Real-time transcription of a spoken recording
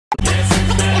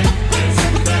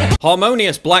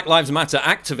Harmonious Black Lives Matter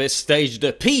activists staged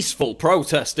a peaceful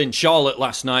protest in Charlotte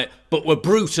last night, but were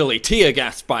brutally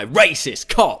tear-gassed by racist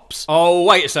cops. Oh,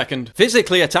 wait a second.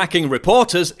 Physically attacking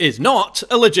reporters is not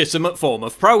a legitimate form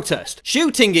of protest.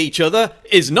 Shooting each other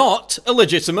is not a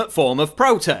legitimate form of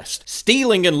protest.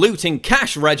 Stealing and looting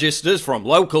cash registers from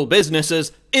local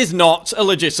businesses is not a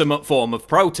legitimate form of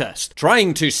protest.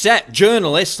 Trying to set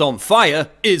journalists on fire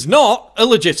is not a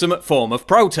legitimate form of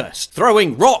protest.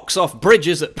 Throwing rocks off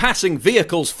bridges at passing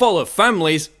vehicles full of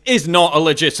families is not a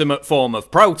legitimate form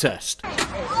of protest.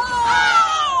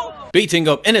 Beating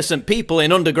up innocent people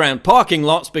in underground parking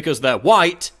lots because they're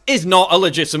white is not a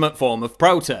legitimate form of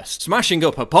protest. Smashing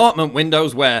up apartment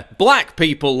windows where black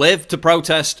people live to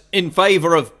protest in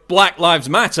favour of Black Lives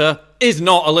Matter is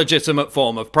not a legitimate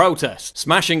form of protest.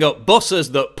 Smashing up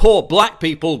buses that poor black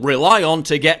people rely on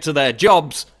to get to their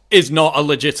jobs is not a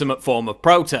legitimate form of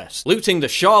protest. Looting the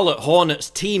Charlotte Hornets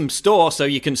team store so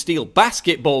you can steal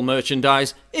basketball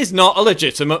merchandise is not a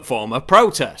legitimate form of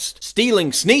protest.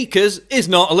 Stealing sneakers is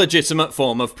not a legitimate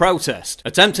form of protest.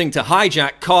 Attempting to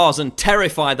hijack cars and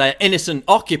terrify their innocent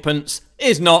occupants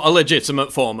is not a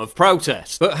legitimate form of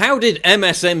protest. But how did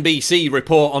MSNBC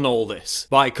report on all this?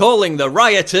 By calling the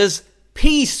rioters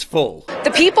peaceful.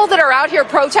 The people that are out here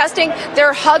protesting,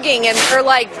 they're hugging and they're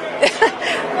like,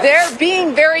 they're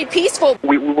being very peaceful.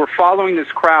 We were following this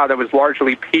crowd that was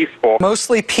largely peaceful.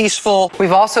 Mostly peaceful.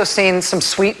 We've also seen some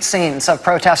sweet scenes of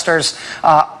protesters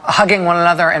hugging one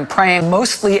another and praying.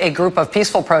 Mostly a group of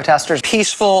peaceful protesters.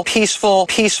 Peaceful, peaceful,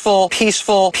 peaceful,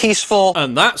 peaceful, peaceful.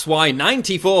 And that's why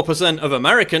 94% of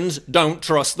Americans don't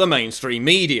trust the mainstream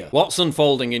media. What's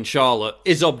unfolding in Charlotte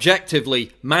is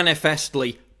objectively,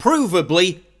 manifestly,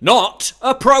 provably not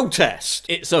a protest.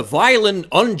 It's a violent,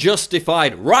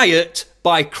 unjustified riot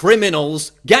by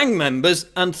criminals, gang members,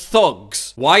 and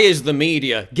thugs. Why is the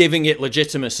media giving it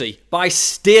legitimacy by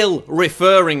still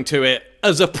referring to it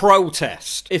as a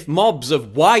protest? If mobs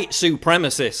of white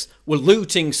supremacists were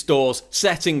looting stores,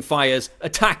 setting fires,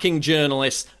 attacking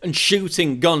journalists, and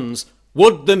shooting guns,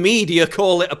 would the media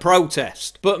call it a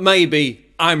protest? But maybe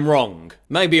I'm wrong.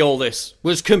 Maybe all this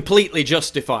was completely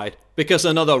justified because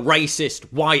another racist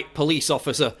white police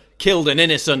officer killed an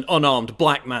innocent unarmed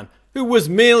black man who was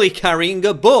merely carrying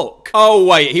a book. Oh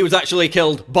wait, he was actually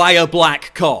killed by a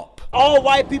black cop. All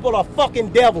white people are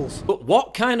fucking devils. But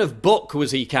what kind of book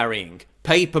was he carrying?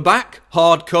 Paperback?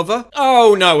 Hardcover?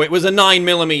 Oh no, it was a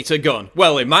 9mm gun.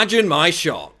 Well, imagine my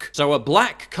shock. So a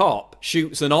black cop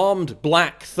shoots an armed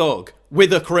black thug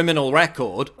with a criminal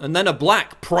record, and then a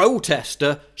black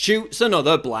protester shoots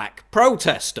another black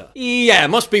protester. Yeah,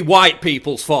 must be white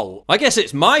people's fault. I guess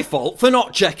it's my fault for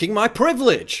not checking my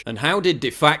privilege. And how did de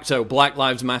facto Black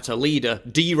Lives Matter leader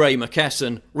DeRay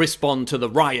McKesson respond to the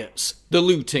riots, the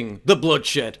looting, the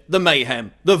bloodshed, the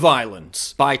mayhem, the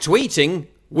violence? By tweeting,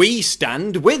 "We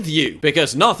stand with you,"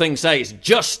 because nothing says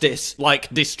justice like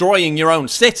destroying your own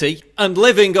city and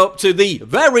living up to the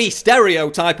very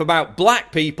stereotype about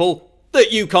black people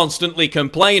that you constantly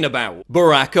complain about.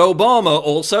 Barack Obama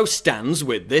also stands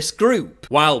with this group,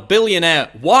 while billionaire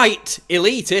white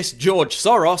elitist George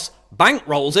Soros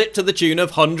bankrolls it to the tune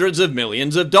of hundreds of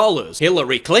millions of dollars.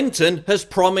 Hillary Clinton has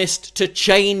promised to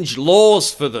change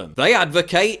laws for them. They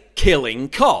advocate killing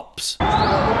cops.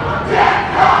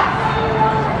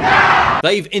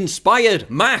 They've inspired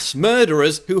mass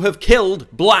murderers who have killed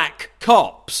black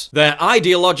cops. Their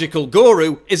ideological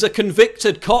guru is a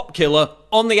convicted cop killer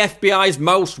on the FBI's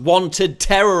most wanted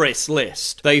terrorist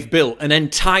list. They've built an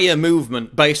entire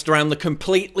movement based around the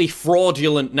completely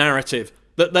fraudulent narrative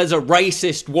that there's a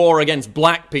racist war against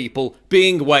black people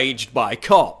being waged by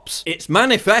cops. It's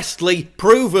manifestly,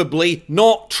 provably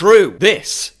not true.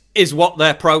 This is what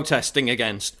they're protesting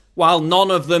against, while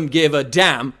none of them give a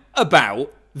damn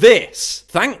about this.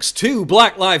 Thanks to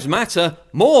Black Lives Matter,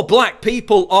 more black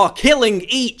people are killing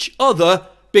each other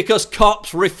because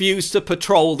cops refuse to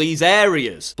patrol these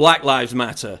areas. Black Lives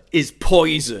Matter is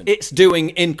poison. It's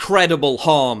doing incredible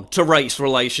harm to race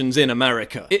relations in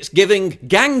America. It's giving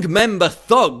gang member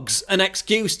thugs an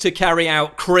excuse to carry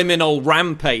out criminal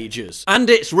rampages. And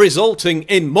it's resulting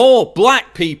in more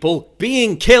black people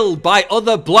being killed by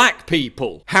other black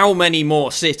people. How many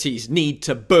more cities need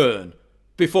to burn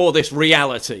before this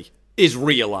reality is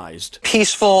realized?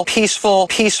 Peaceful, peaceful,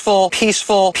 peaceful,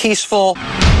 peaceful, peaceful.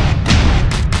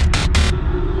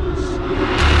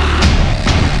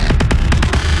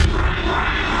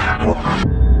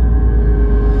 What?